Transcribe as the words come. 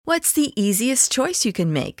What's the easiest choice you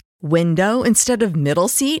can make? Window instead of middle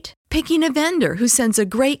seat? Picking a vendor who sends a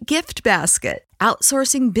great gift basket?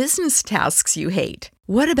 Outsourcing business tasks you hate?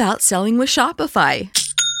 What about selling with Shopify?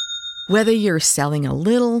 Whether you're selling a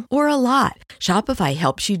little or a lot, Shopify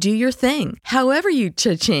helps you do your thing, however you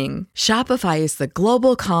cha-ching. Shopify is the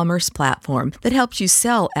global commerce platform that helps you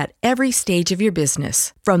sell at every stage of your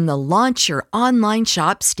business. From the launch your online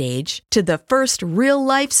shop stage to the first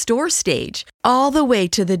real-life store stage, all the way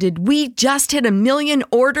to the did we just hit a million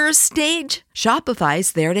orders stage.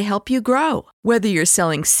 Shopify's there to help you grow. Whether you're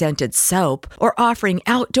selling scented soap or offering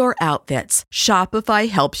outdoor outfits, Shopify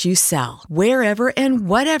helps you sell. Wherever and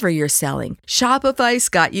whatever you're selling, Shopify's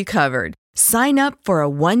got you covered. Sign up for a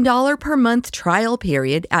 $1 per month trial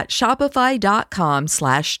period at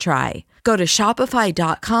shopify.com/try. Go to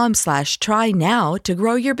shopify.com/try now to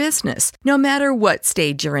grow your business, no matter what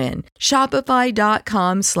stage you're in.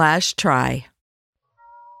 Shopify.com/try.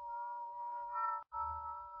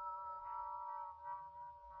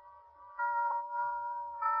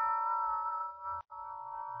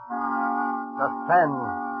 Suspense.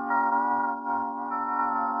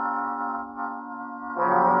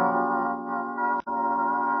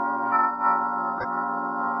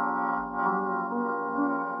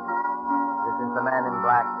 This is the Man in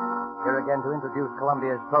Black, here again to introduce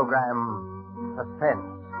Columbia's program, Suspense.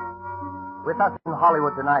 With us in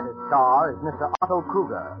Hollywood tonight as star is Mr. Otto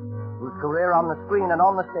Kruger, whose career on the screen and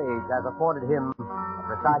on the stage has afforded him a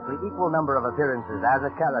precisely equal number of appearances as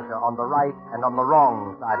a character on the right and on the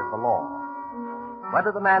wrong side of the law.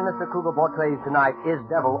 Whether the man Mr. Kruger portrays tonight is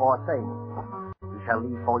devil or saint, we shall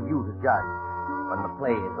leave for you to judge when the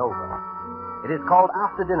play is over. It is called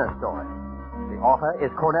After Dinner Story. The author is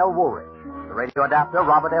Cornell Woolrich. The radio adapter,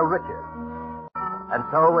 Robert L. Richards. And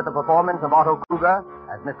so, with the performance of Otto Kruger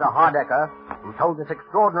as Mr. Hardecker, who told this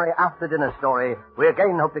extraordinary after-dinner story, we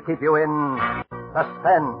again hope to keep you in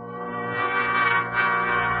suspense.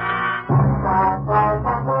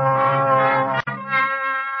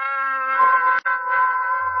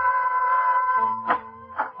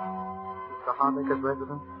 Mr. Hardecker's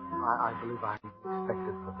residence? I believe I'm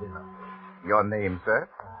expected for dinner. Your name, sir?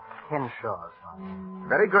 Henshaw, sir.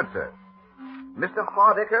 Very good, sir. Mr.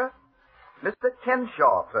 Hardecker? Mr.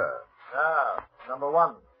 Kenshaw, sir. Ah, number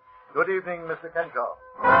one. Good evening, Mr. Kenshaw.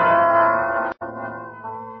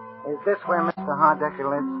 Is this where Mr. Hardecker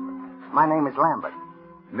lives? My name is Lambert.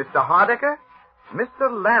 Mr. Hardecker? Mr.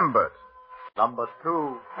 Lambert. Number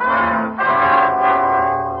two.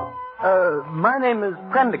 My name is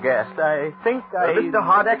Prendergast. I think Mr.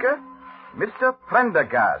 Hardecker? Mr.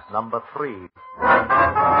 Prendergast. Number three.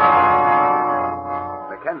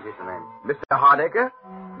 Mackenzie's the name. Mr. Hardecker?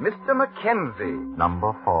 Mr. Mackenzie.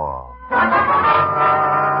 Number four.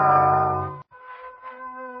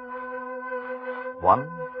 1,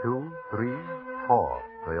 2, 3, 4.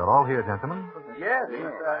 So you're all here, gentlemen? Yes,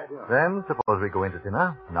 Then suppose we go into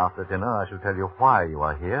dinner, and after dinner I shall tell you why you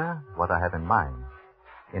are here, what I have in mind.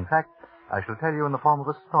 In fact, I shall tell you in the form of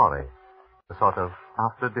a story, a sort of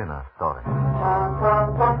after-dinner story.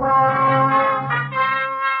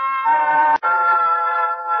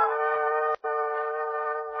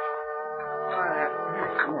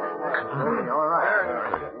 All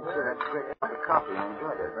right. That's great coffee. I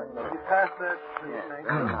enjoyed it. You pass that,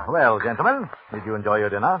 Well, gentlemen, did you enjoy your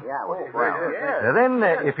dinner? Yeah, well. Then,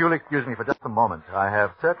 if you'll excuse me for just a moment, I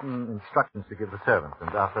have certain instructions to give the servants,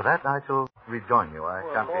 and after that I shall rejoin you. I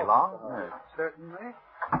shan't be long. certainly.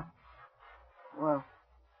 Well,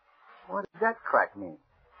 what does that crack mean?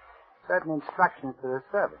 Certain instructions to the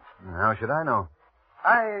servant. How should I know?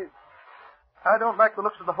 I don't like the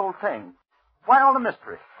looks of the whole thing. Why all the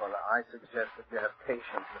mystery? Well, I suggest that you have patience,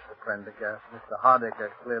 Mr. Prendergast. Mr.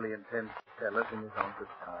 Hardecker clearly intends to tell us in his own good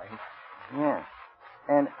time. Yeah.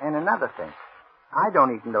 And another thing. I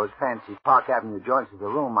don't eat in those fancy Park Avenue joints of the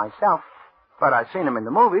room myself, but I've seen them in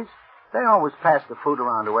the movies. They always pass the food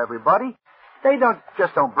around to everybody. They don't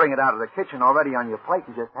bring it out of the kitchen already on your plate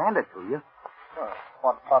and just hand it to you. Well,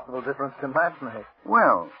 what possible difference can that make?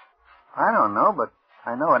 Well, I don't know, but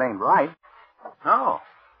I know it ain't right. No.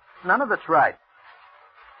 None of it's right.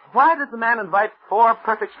 Why did the man invite 4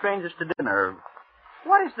 perfect strangers to dinner?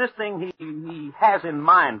 What is this thing he has in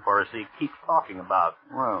mind for us he keeps talking about?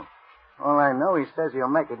 Well, all I know, he says he'll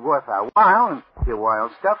make it worth our while, and your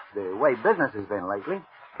wild stuff, the way business has been lately.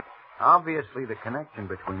 Obviously, the connection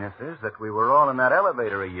between us is that we were all in that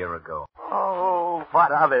elevator a year ago. Oh,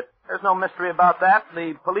 what of it? There's no mystery about that.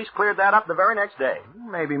 The police cleared that up the very next day.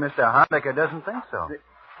 Maybe Mr. Hardecker doesn't think so.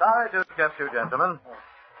 Sorry to kept you, gentlemen.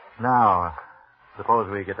 Now, suppose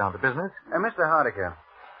we get down to business. Mr. Hardecker,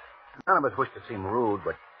 none of us wish to seem rude,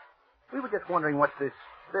 but we were just wondering what this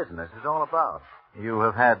business is all about. You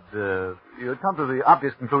have had, you had come to the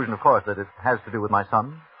obvious conclusion, of course, that it has to do with my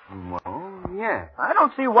son? Well, yeah. I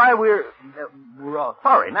don't see why we're all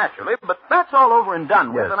sorry, naturally, but that's all over and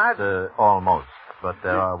done with, Yes, and I... almost. But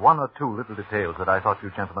there are one or two little details that I thought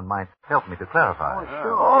you gentlemen might help me to clarify.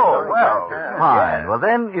 Oh, well. Fine. Well,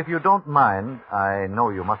 then, if you don't mind, I know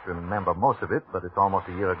you must remember most of it, but it's almost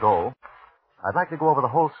a year ago. I'd like to go over the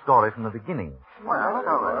whole story from the beginning. Well,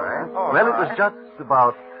 all right. Well, it was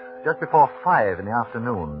just before 5 in the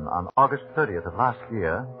afternoon on August 30th of last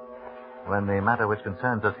year when the matter which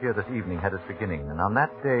concerns us here this evening had its beginning. And on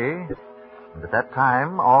that day, and at that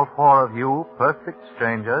time, all four of you, perfect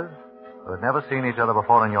strangers, who had never seen each other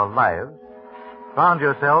before in your lives, found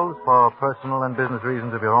yourselves, for personal and business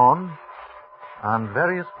reasons of your own, on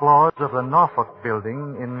various floors of the Norfolk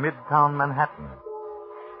building in Midtown Manhattan,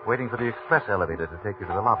 waiting for the express elevator to take you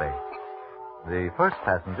to the lobby. The first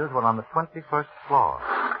passengers were on the 21st floor.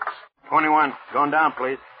 21, going down,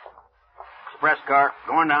 please. Express car,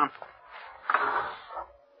 going down.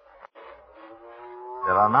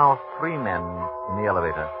 There are now 3 men in the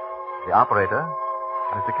elevator. The operator,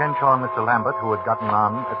 Mr. Kenshaw and Mr. Lambert, who had gotten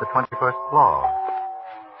on at the 21st floor.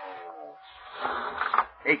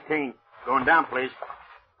 18, going down, please.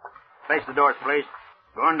 Face the doors, please.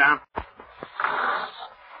 Going down.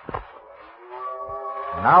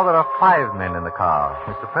 Now there are 5 men in the car.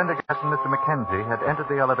 Mr. Prendergast and Mr. Mackenzie had entered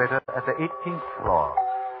the elevator at the 18th floor.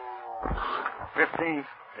 15,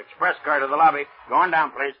 express car to the lobby. Going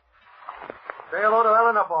down, please. Say hello to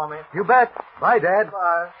Eleanor for me. You bet. Bye, Dad.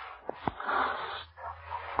 Bye.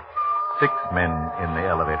 6 men in the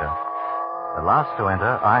elevator. The last to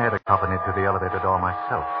enter, I had accompanied to the elevator door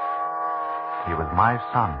myself. He was my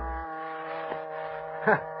son.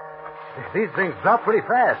 These things drop pretty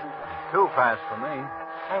fast. Too fast for me.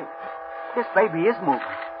 Hey, this baby is moving.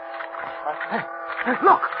 Hey,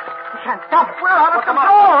 look! We can't stop it. We're out of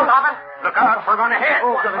control. Look out, we're going to hit.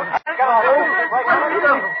 Oh, get off.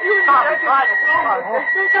 You stop it.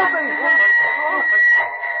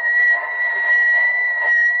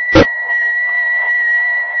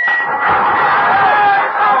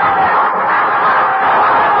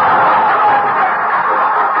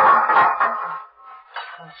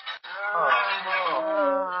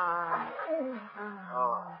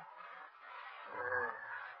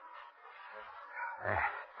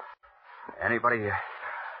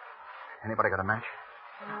 Anybody got a match?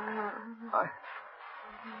 I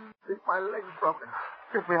think my leg's broken.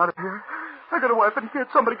 Get me out of here. I got a wife and kids.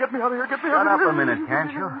 Somebody get me out of here. Get me out of here. Shut up a minute,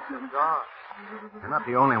 can't you? You're not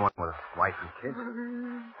the only one with a wife and kids.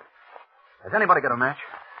 Has anybody got a match?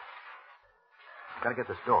 Gotta get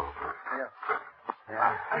this door open.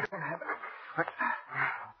 Yeah. I don't have it.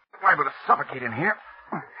 Liable to suffocate in here.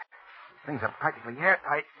 Things are practically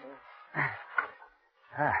airtight.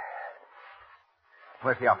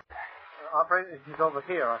 Where's the operator? Operator, he's over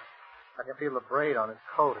here. I can feel the braid on his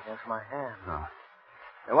coat against my hand. Oh.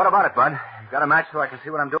 Hey, what about it, Bud? You got a match so I can see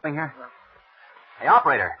what I'm doing here? No. Hey,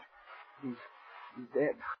 operator. He's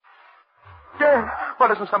dead. Dead? Why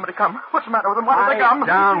doesn't somebody come? What's the matter with him? Why don't they come? Pipe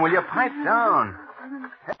down, will you? Pipe down.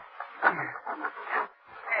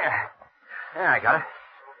 Yeah, I got it.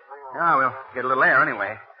 Now we'll get a little air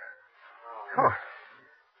anyway. Oh,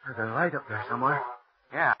 there's a light up there somewhere.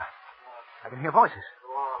 Yeah, I can hear voices.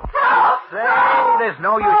 Say, there's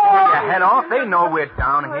no use taking your head off. They know we're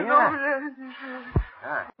down here.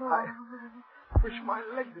 I wish my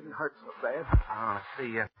leg didn't hurt so bad. Oh, let's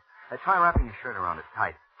see. Try wrapping your shirt around it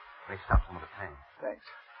tight. May stop some of the pain. Thanks.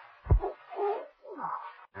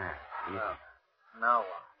 Yeah, easy. Now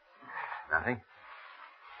what? Nothing.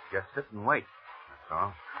 Just sit and wait. That's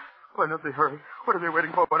all. Why don't they hurry? What are they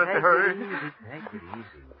waiting for? Why don't they Take hurry? it easy. Take it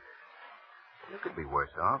easy. You could be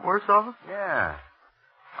worse off. Worse off? Yeah.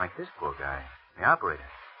 Like this poor guy. The operator.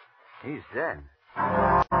 He's dead.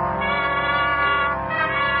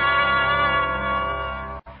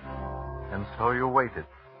 And so you waited.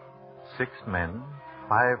 6 men,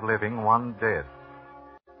 5 living, 1 dead.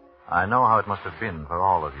 I know how it must have been for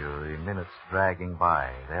all of you, the minutes dragging by,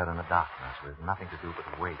 there in the darkness, with nothing to do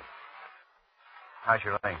but wait. How's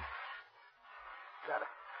your leg?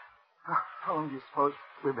 How long do you suppose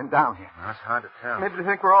we've been down here? Well, that's hard to tell. Maybe they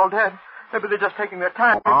think we're all dead. Maybe they're just taking their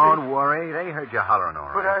time. Don't worry. They heard you hollering all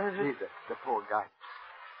But right. Gee, the poor guy.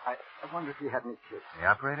 I wonder if he had any kids. The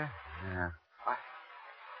operator? Yeah.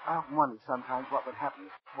 I often wondered sometimes what would happen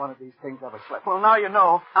if one of these things ever slept. Well, now you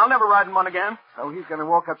know. I'll never ride in one again. So he's going to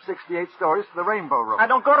walk up 68 stories to the Rainbow Room. I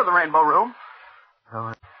don't go to the Rainbow Room. Oh,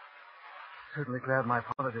 I'm certainly glad my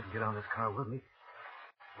father didn't get on this car with me.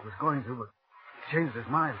 He was going to, but he changed his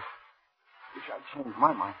mind. Wish I'd changed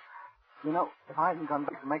my mind. You know, if I hadn't gone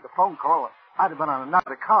back to make a phone call, I'd have been on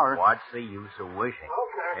another car. What's the use of wishing?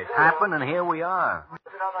 Okay. It's happened, and here we are.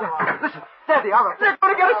 Yeah, listen, they're the other. They're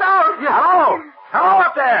going to get us out! Yeah. Hello! Hello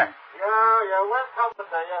up there! Yeah, where's something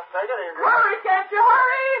there? Yeah, take it easy. Hurry, can't you?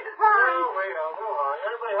 Hurry! Hurry! Oh, wait,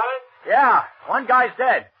 everybody hurry? Yeah, one guy's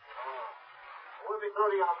dead. We'll be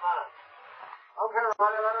through to you in a minute. Okay,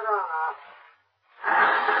 everybody, let it down now.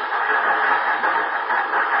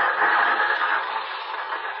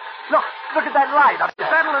 Look at that light.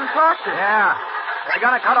 Settling torches. Yeah. They're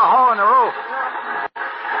going to cut a hole in the roof.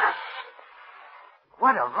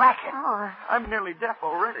 What a racket. Oh, I'm nearly deaf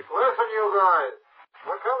already. Listen, you guys.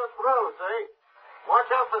 We're coming through, see? Watch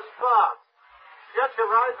out for spots. Get your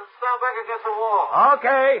rise and stand back against the wall.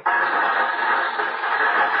 Okay.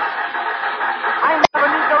 I never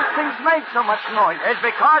knew those things made so much noise. It's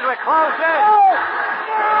because we're close in. Oh!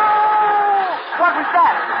 What was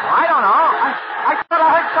that? I don't know. I thought I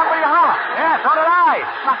heard somebody holler. Yeah, so did I.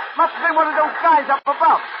 Must have been one of those guys up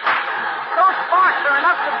above. Those sparks are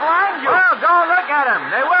enough to blind you. Well, don't look at them.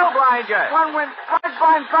 They will blind you. One went right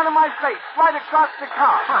by in front of my face, right across the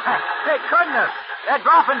car. They couldn't have. They're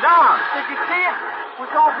dropping down. Did you see it? It was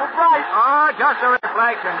awful bright. Oh, just a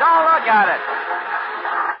reflection. Don't look at it.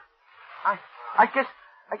 I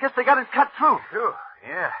guess they got it cut through. Phew,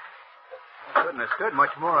 yeah. Couldn't have stood much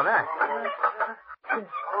more of that.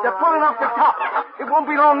 They're pulling off the top. It won't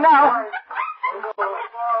be long now.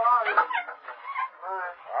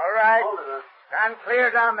 All right. Stand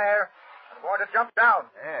clear down there. I'm going to jump down.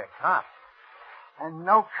 Yeah, cop. And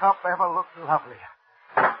no cop ever looked lovelier.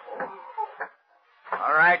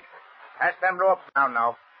 All right. Pass them ropes down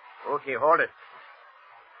now. Okay, hold it.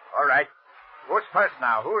 All right. Who's first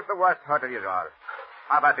now? Who's the worst hurt of you all?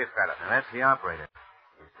 How about this fella? Now, that's the operator.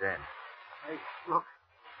 He's dead. Hey, look.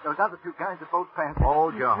 Those other two guys are both passed.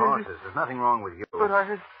 Hold your horses. There's nothing wrong with you. But I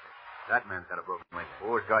heard... That man's got a broken leg.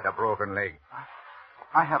 Who's got a broken leg?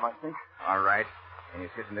 I have, I think. All right. Can you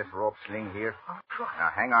sit in this rope sling here? I'll try. Now,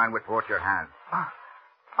 hang on with both your hands.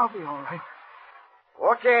 I'll be all right.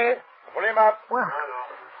 Okay. Pull him up. Well,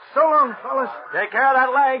 so long, fellas. Take care of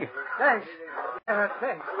that leg. Thanks. Yeah,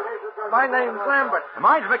 thanks. My name's Lambert.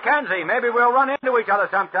 Mine's Mackenzie. Maybe we'll run into each other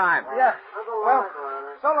sometime. Yeah. Well,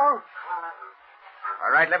 so long.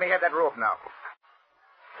 All right, let me have that rope now.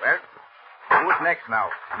 Well, who's next now?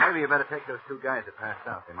 Maybe you better take those two guys that passed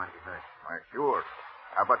out. They might be hurt. Why, sure.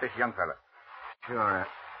 How about this young fella? Sure.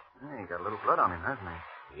 He got a little blood on him, hasn't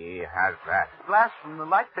he? He has that. Flash from the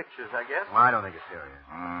light pictures, I guess. Well, I don't think it's serious.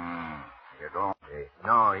 You don't?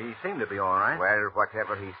 No, he seemed to be all right. Well,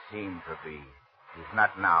 whatever he seemed to be, he's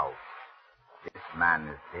not now. This man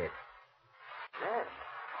is dead. Dead?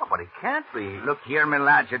 Oh, but he can't be. Look here, my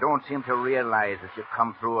lad, you don't seem to realize that you've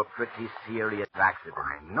come through a pretty serious accident.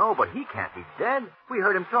 I know, but he can't be dead. We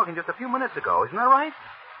heard him talking just a few minutes ago. Isn't that right?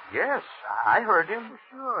 Yes, I heard him.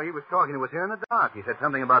 Sure, he was talking to us here in the dark. He said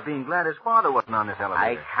something about being glad his father wasn't on this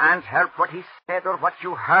elevator. I can't help what he said or what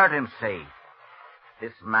you heard him say.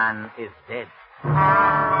 This man is dead.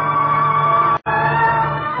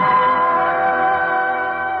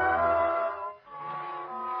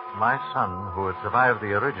 My son, who had survived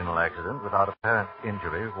the original accident without apparent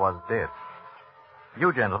injury, was dead.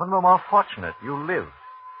 You gentlemen were more fortunate. You lived.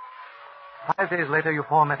 5 days later, you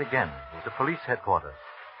four met again at the police headquarters,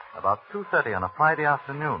 about 2:30 on a Friday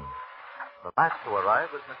afternoon. The last to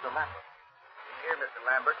arrive was Mr. Lambert. Here, Mr.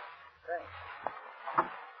 Lambert. Thanks.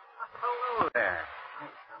 Hello there.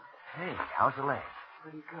 Hey, how's the leg?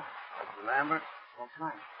 Pretty good. Mr. Lambert? That's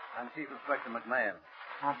right. I'm Chief Inspector McMahon.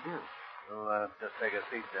 How do? You'll just take a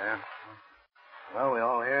seat there. Well, we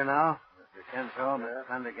all here now? Mr. Kenshaw, Mr.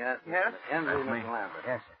 Prendergast, Yes. Mr. Henry, That's me. Mr. Lambert.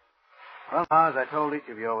 Yes, sir. Well, now, as I told each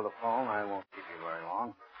of you over the phone, I won't keep you very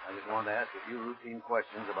long. I just wanted to ask a few routine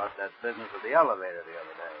questions about that business of the elevator the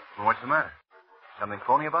other day. Well, what's the matter? Something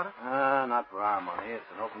phony about it? Not for our money. It's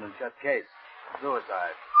an open and shut case.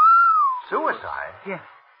 Suicide. Suicide? Yeah.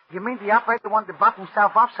 You mean the operator wanted to buff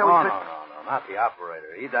himself up so No, he could... no, not the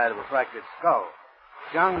operator. He died of a fractured skull.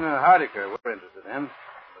 Young Hardiker we're interested in.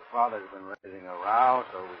 His father's been raising a row,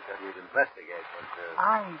 so we said we'd investigate. But,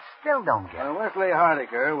 I still don't get it. Wesley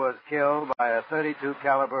Hardiker was killed by a .32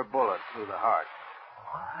 caliber bullet through the heart.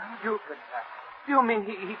 You mean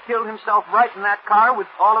he killed himself right in that car with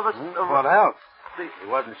all of us... What else? He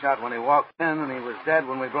wasn't shot when he walked in, and he was dead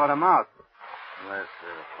when we brought him out. Unless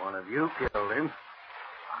one of you killed him.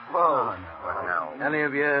 Whoa. What now? Any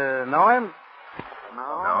of you know him? No.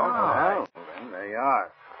 Well, then there you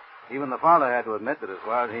are. Even the father had to admit that as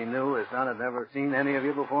far as he knew, his son had never seen any of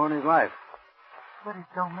you before in his life. But it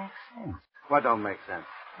don't make sense. What don't make sense?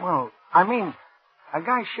 Well, I mean, A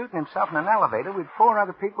guy shooting himself in an elevator with 4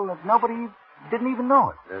 other people that nobody didn't even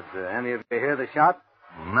know it. Did any of you hear the shot?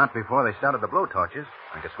 Not before they started the blowtorches.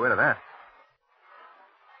 I can swear to that.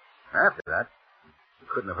 After that, you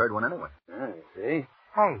couldn't have heard one anyway. You see?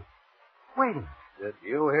 Hey, wait a minute. Did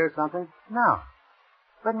you hear something? No.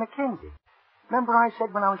 But Mackenzie, remember I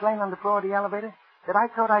said when I was laying on the floor of the elevator that I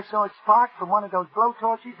thought I saw a spark from one of those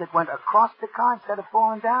blowtorches that went across the car instead of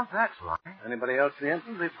falling down? That's right. Anybody else see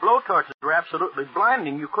anything? The blowtorches were absolutely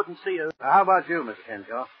blinding. You couldn't see a... How about you, Mr.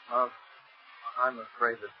 Kenshaw? I'm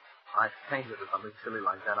afraid that I fainted or something silly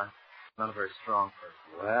like that. I'm not a very strong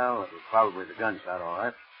person. Well, it was probably the gunshot, all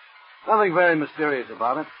right. Nothing very mysterious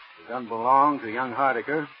about it. The gun belonged to young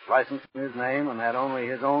Hardiker, licensed in his name, and had only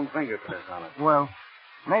his own fingerprints on it. Well,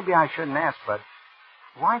 maybe I shouldn't ask, but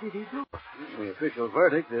why did he do it? The official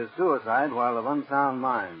verdict is suicide while of unsound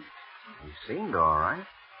mind. He seemed all right.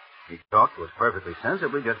 He talked to us perfectly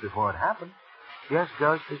sensibly just before it happened. Just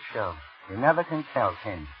goes to show. You never can tell,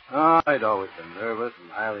 can you? Oh, I'd always been nervous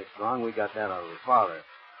and highly strung. We got that out of his father.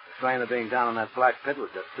 The strain of being down in that black pit was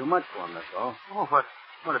just too much for him, that's all. Oh,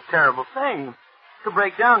 what a terrible thing. To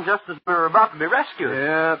break down just as we were about to be rescued.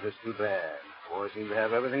 Yeah, it's too bad. Boys seem to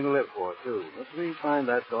have everything to live for, too. But we find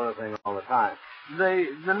that sort of thing all the time.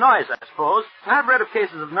 The noise, I suppose. I've read of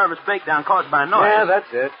cases of nervous breakdown caused by noise. Yeah,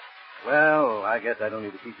 that's it. Well, I guess I don't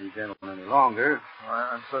need to keep you gentlemen any longer. Well,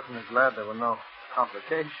 I'm certainly glad there were no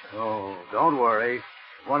complications. Oh, don't worry. If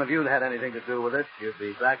one of you had anything to do with it, you'd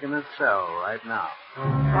be back in the cell right now.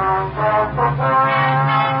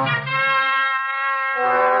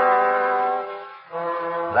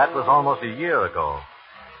 That was almost a year ago.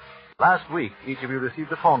 Last week, each of you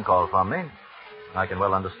received a phone call from me. I can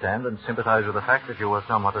well understand and sympathize with the fact that you were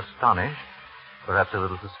somewhat astonished, perhaps a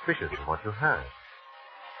little suspicious of what you heard.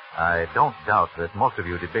 I don't doubt that most of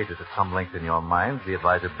you debated at some length in your minds the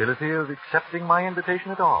advisability of accepting my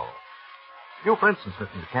invitation at all. You, for instance,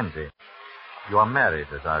 Mr. Mackenzie, you are married,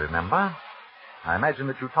 as I remember. I imagine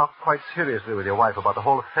that you talked quite seriously with your wife about the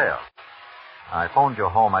whole affair. I phoned your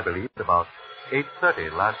home, I believe, at about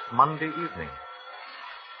 8:30 last Monday evening.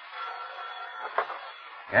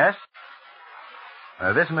 Yes?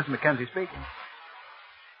 This is Mr. Mackenzie speaking.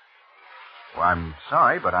 Well, I'm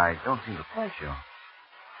sorry, but I don't seem to place you.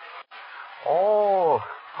 Oh,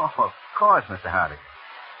 of course, Mr. Hardy.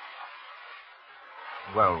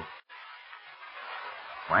 Well,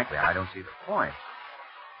 frankly, I don't see the point.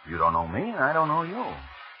 You don't know me, and I don't know you.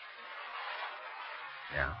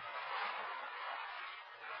 Yeah.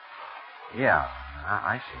 Yeah,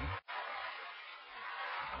 I see.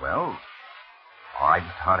 Well, all right,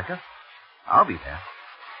 Mr. Hardiker. I'll be there.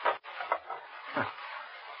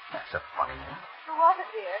 That's a funny name. Who was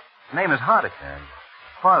it, dear? His name is Hardiker.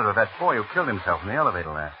 Father of that boy who killed himself in the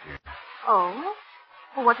elevator last year. Oh?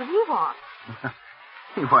 Well, what does he want?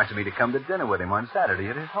 He wants me to come to dinner with him on Saturday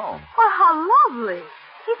at his home. Well, how lovely.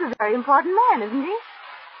 He's a very important man, isn't he?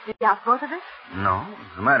 Did he ask both of us? No.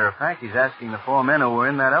 As a matter of fact, he's asking the 4 men who were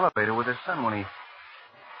in that elevator with his son when he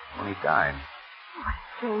died. What a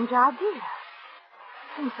strange idea.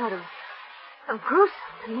 Seems sort of gruesome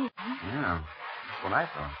to me. Yeah, that's what I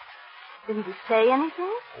thought. Didn't he say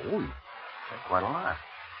anything? Oh, he said quite a lot.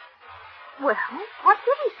 Well, what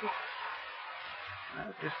did he say? I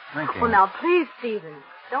was just thinking. Oh, now, please, Stephen,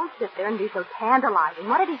 don't sit there and be so tantalizing.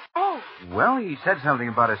 What did he say? Well, he said something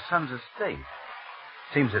about his son's estate.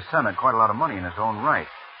 Seems his son had quite a lot of money in his own right.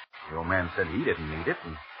 The old man said he didn't need it,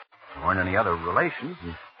 and there weren't any other relations.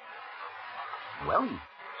 And, well, he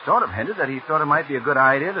sort of hinted that he thought it might be a good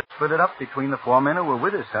idea to split it up between the 4 men who were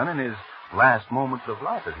with his son in his last moments of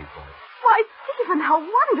life, as he put it. Why, Stephen, how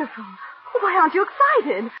wonderful. Why aren't you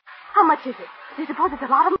excited? How much is it? Do you suppose it's a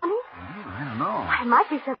lot of money? I don't know. Why, it might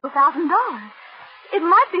be several $1,000s. It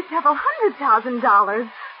might be several $100,000.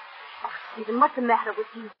 Oh, Stephen, what's the matter with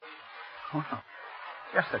you? Well,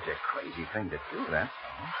 just such a crazy thing to do, that's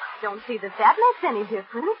all. I don't see that makes any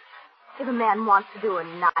difference. If a man wants to do a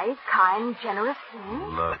nice, kind, generous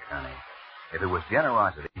thing. Look, honey, if it was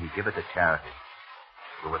generosity, he'd give it to charity.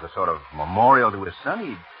 If it was a sort of memorial to his son,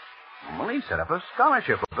 he'd set up a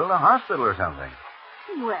scholarship or build a hospital or something.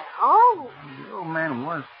 Well... The old man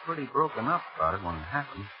was pretty broken up about it when it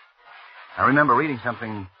happened. I remember reading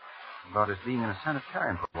something about his being in a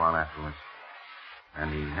sanitarium for a while afterwards.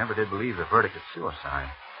 And he never did believe the verdict of suicide.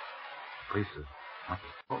 The police must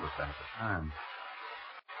have told us that at the time.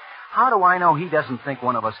 How do I know he doesn't think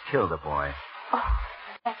one of us killed the boy? Oh,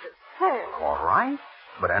 that's absurd. All right.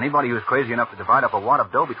 But anybody who's crazy enough to divide up a wad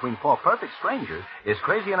of dough between 4 perfect strangers is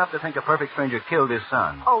crazy enough to think a perfect stranger killed his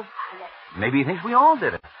son. Oh, Pilot. Maybe he thinks we all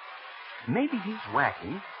did it. Maybe he's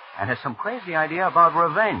wacky and has some crazy idea about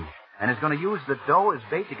revenge and is going to use the dough as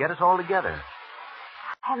bait to get us all together.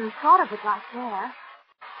 I hadn't thought of it like that.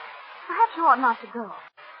 Perhaps you ought not to go.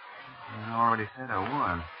 I already said I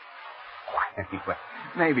would. Anyway,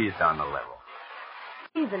 maybe it's on the level.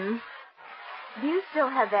 Stephen, do you still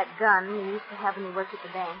have that gun you used to have when you worked at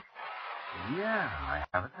the bank? Yeah, I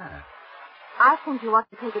have it there. I think you ought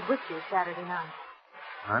to take it with you Saturday night.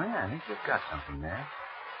 Honey, I think you've got something there.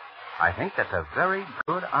 I think that's a very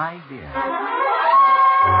good idea.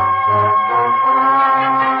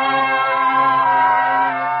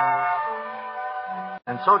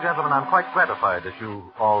 And so, gentlemen, I'm quite gratified that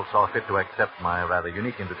you all saw fit to accept my rather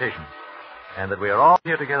unique invitation, and that we are all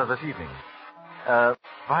here together this evening.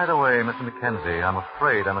 By the way, Mr. Mackenzie, I'm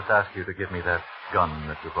afraid I must ask you to give me that gun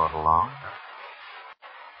that you brought along.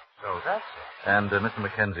 So that's it. And, Mr.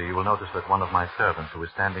 Mackenzie, you will notice that one of my servants who is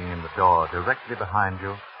standing in the door directly behind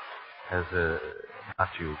you has, got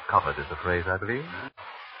you covered, is the phrase, I believe.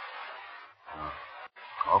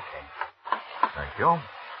 Okay. Thank you.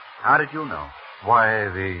 How did you know? Why,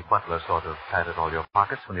 the butler sort of patted all your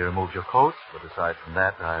pockets when you removed your coats, but aside from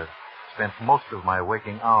that, I've spent most of my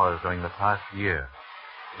waking hours during the past year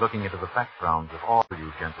looking into the backgrounds of all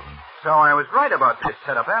you gentlemen. So I was right about this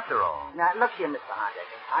setup after all. Now, look here, Mr.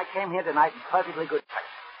 Hardecker. I came here tonight in perfectly good health.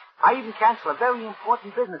 I even canceled a very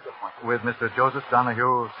important business appointment. With Mr. Joseph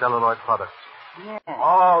Donahue, Celluloid Products. Yeah.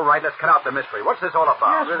 All right, let's cut out the mystery. What's this all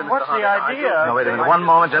about? Yes, what's the idea? No, wait a minute. One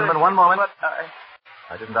moment, gentlemen, one moment.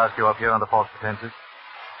 I didn't ask you up here under false pretenses.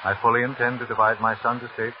 I fully intend to divide my son's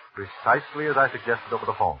estate precisely as I suggested over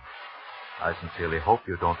the phone. I sincerely hope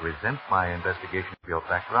you don't resent my investigation of your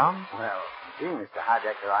background. Well, gee, Mr.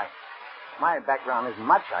 Hardecker, my background isn't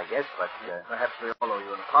much, I guess, but... Perhaps we all owe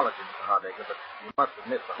you an apology, Mr. Hardecker, but you must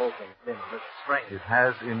admit the whole thing's been a little strange. It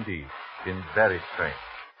has indeed been very strange.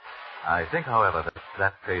 I think, however,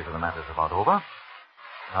 that phase of the matter is about over.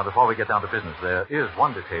 Now, before we get down to business, there is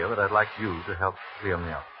one detail that I'd like you to help clear me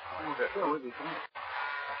up. Sure, we'll be fine.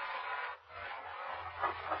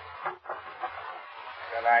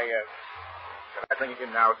 Can I bring it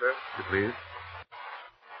in now, sir? If you please.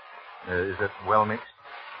 Is it well mixed?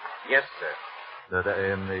 Yes, sir.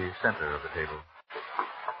 In the center of the table.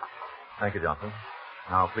 Thank you, Johnson.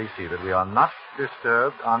 Now, please see that we are not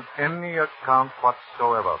disturbed on any account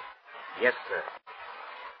whatsoever. Yes, sir.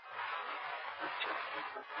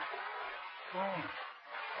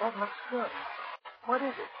 That looks good. What is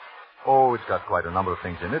it? Oh, it's got quite a number of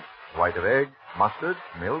things in it. White of egg, mustard,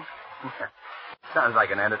 milk. Sounds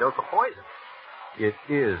like an antidote for poison. It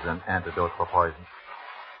is an antidote for poison.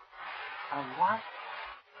 What?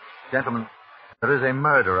 Gentlemen, there is a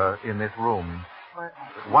murderer in this room.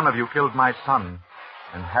 One of you killed my son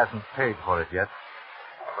and hasn't paid for it yet.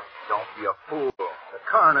 But don't be a fool. The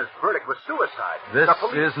coroner's verdict was suicide. This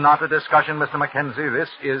is not a discussion, Mr. Mackenzie. This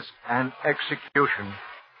is an execution.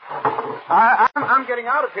 I'm getting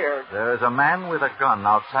out of here. There is a man with a gun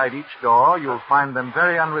outside each door. You'll find them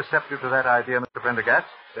very unreceptive to that idea, Mr. Prendergast.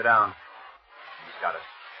 Sit down. He's got us.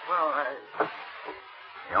 Well,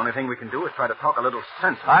 The only thing we can do is try to talk a little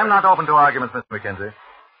sense. I'm not open to arguments, Mr. Mackenzie.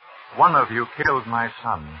 One of you killed my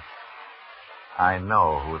son. I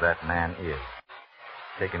know who that man is.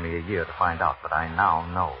 It's taken me a year to find out, but I now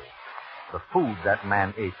know. The food that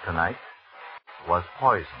man ate tonight was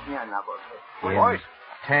poison. yeah, no, but... In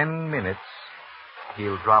 10 minutes,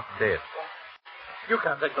 he'll drop dead. You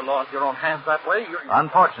can't take the law into your own hands that way.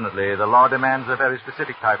 Unfortunately, the law demands a very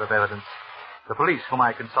specific type of evidence. The police, whom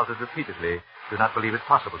I consulted repeatedly, do not believe it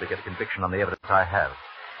possible to get a conviction on the evidence I have.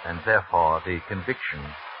 And therefore, the conviction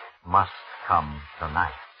must come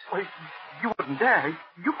tonight. Wait, you wouldn't dare.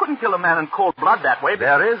 You couldn't kill a man in cold blood that way.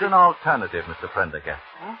 There is an alternative, Mr. Prendergast.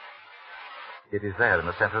 Huh? It is there in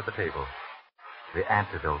the center of the table. The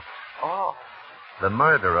antidote. Oh. The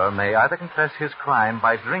murderer may either confess his crime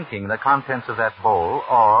by drinking the contents of that bowl,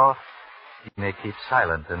 or he may keep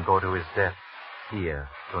silent and go to his death here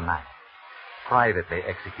tonight, privately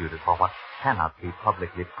executed for what cannot be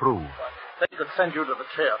publicly proved. They could send you to the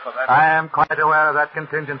chair for that. I am quite aware of that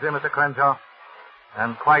contingency, Mr. Crenshaw,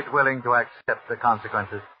 and quite willing to accept the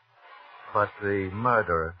consequences. But the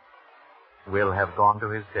murderer will have gone to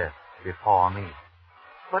his death before me.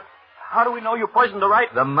 But how do we know you poisoned the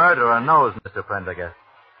right... The murderer knows, Mr. Prendergast.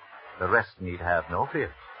 The rest need have no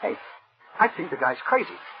fear. Hey, I think the guy's crazy.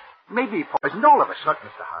 Maybe he poisoned all of us. Look,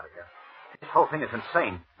 Mr. Hardigan, this whole thing is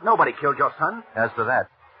insane. Nobody killed your son. As for that,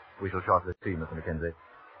 we shall shortly see, Mr. Mackenzie.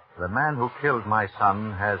 The man who killed my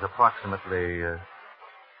son has approximately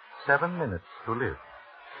 7 minutes to live.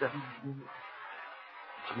 7 minutes?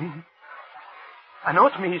 It's me. I know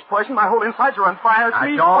it's me he's poisoned. My whole insides are on fire. It's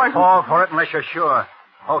me. Don't fall for it unless you're sure.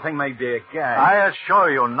 Whole thing may be a gag. I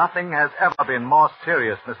assure you, nothing has ever been more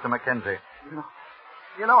serious, Mr. Mackenzie.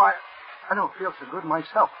 I don't feel so good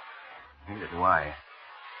myself. Neither do I.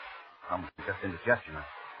 Probably just indigestion.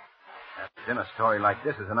 A dinner story like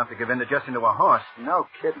this is enough to give indigestion to a horse. No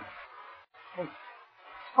kidding. Hey,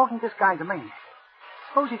 supposing this guy's a man.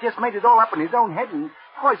 Suppose he just made it all up in his own head and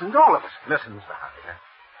poisoned all of us. Listen, Mr. Hardiker.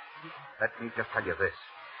 Let me just tell you this.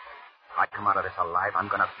 If I come out of this alive, I'm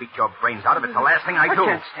going to beat your brains out of it. It's the last thing I do. I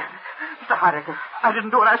can't stand it. Mr. Hardiker, I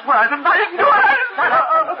didn't do it. I swear I didn't. I didn't do it.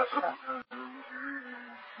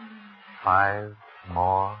 5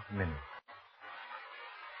 more minutes.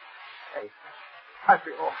 Hey, I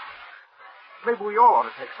feel awful. Maybe we all ought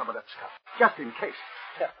to take some of that stuff, just in case.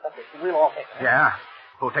 Yeah, okay. We'll all take it. Yeah?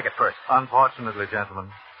 Who'll take it first? Unfortunately,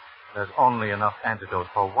 gentlemen, there's only enough antidote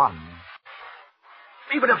for one.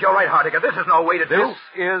 Even if you're right, Hardiker, this is no way to do. This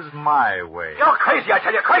is my way. You're crazy, I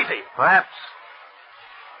tell you, crazy. Perhaps.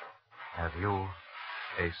 Have you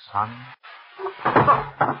a son?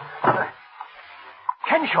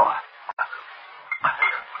 Henshaw.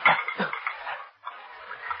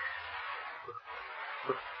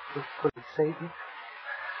 Will it save me?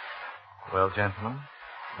 Well, gentlemen,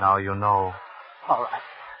 now you know. All right.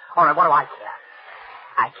 All right, what do I care?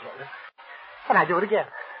 I killed him. And I do it again.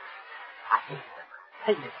 I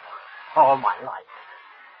hated him all my life.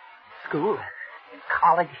 School, in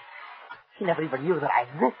college, he never even knew that I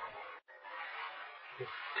existed. He was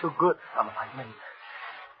too good for someone like me.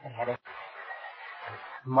 And he had everything.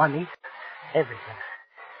 Money, everything.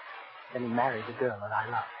 Then he married the girl that I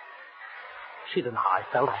loved. She didn't know how I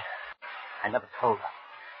felt. I never told her.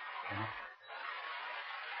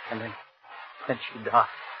 And then she died.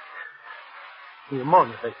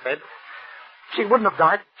 Pneumonia, they said. She wouldn't have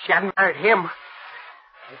died if she hadn't married him.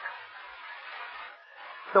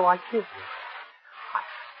 So I killed him.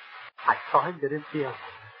 I saw him get into the elevator.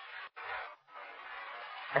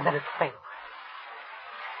 And then it failed.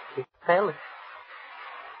 It fell.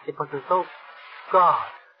 It was as though God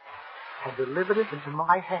had delivered it into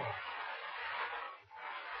my hand.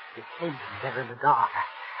 He came to me there in the dark.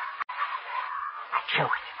 I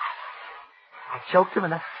choked him. I choked him,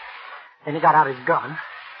 and then he got out his gun.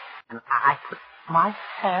 And I put my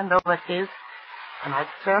hand over his, and I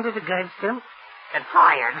turned it against him and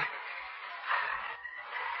fired.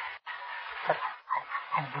 But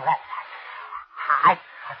I'm glad. I'm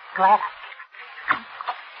glad.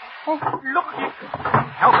 Oh, look.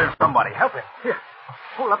 Help him, somebody. Help him. Here.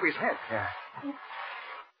 Hold up his head. Yeah.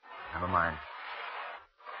 Never mind.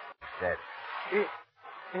 Dead.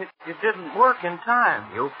 It didn't work in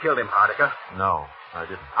time. You killed him, Hardiker. No, I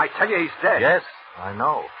didn't. I tell you, he's dead. Yes, I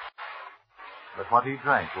know. But what he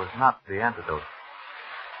drank was not the antidote.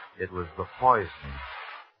 It was the poison.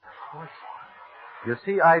 Poison? You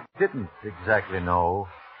see, I didn't exactly know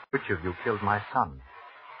which of you killed my son.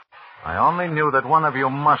 I only knew that one of you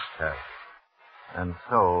must have. And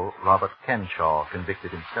so Robert Kenshaw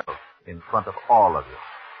convicted himself in front of all of you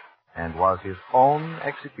and was his own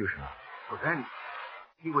executioner. Well, then,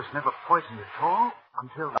 he was never poisoned at all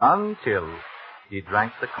until... Until he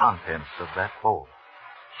drank the contents of that bowl.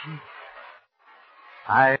 Gee.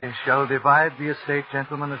 I shall divide the estate,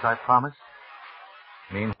 gentlemen, as I promised.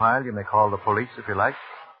 Meanwhile, you may call the police if you like.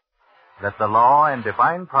 Let the law and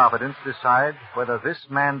divine providence decide whether this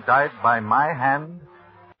man died by my hand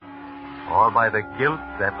or by the guilt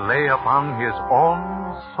that lay upon his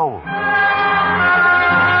own soul.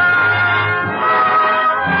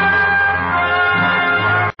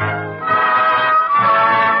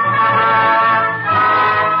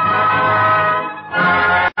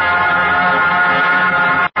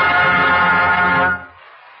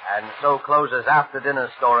 And so closes After Dinner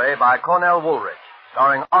Story by Cornell Woolrich,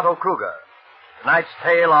 starring Otto Kruger. Tonight's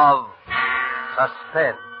tale of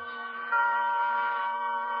suspense.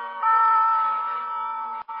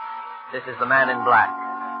 This is the Man in Black,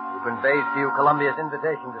 who conveys to you Columbia's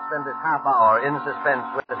invitation to spend this half hour in suspense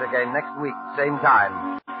with us again next week, same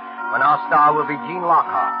time, when our star will be Gene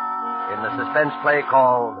Lockhart in the suspense play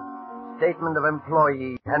called Statement of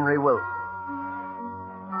Employee Henry Wilson.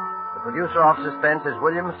 The producer of Suspense is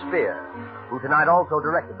William Spear, who tonight also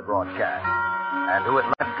directed the broadcast, and who has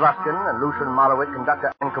left Gluskin and Lucian Mollowit,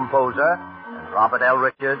 conductor and composer, and Robert L.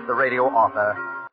 Richards, the radio author,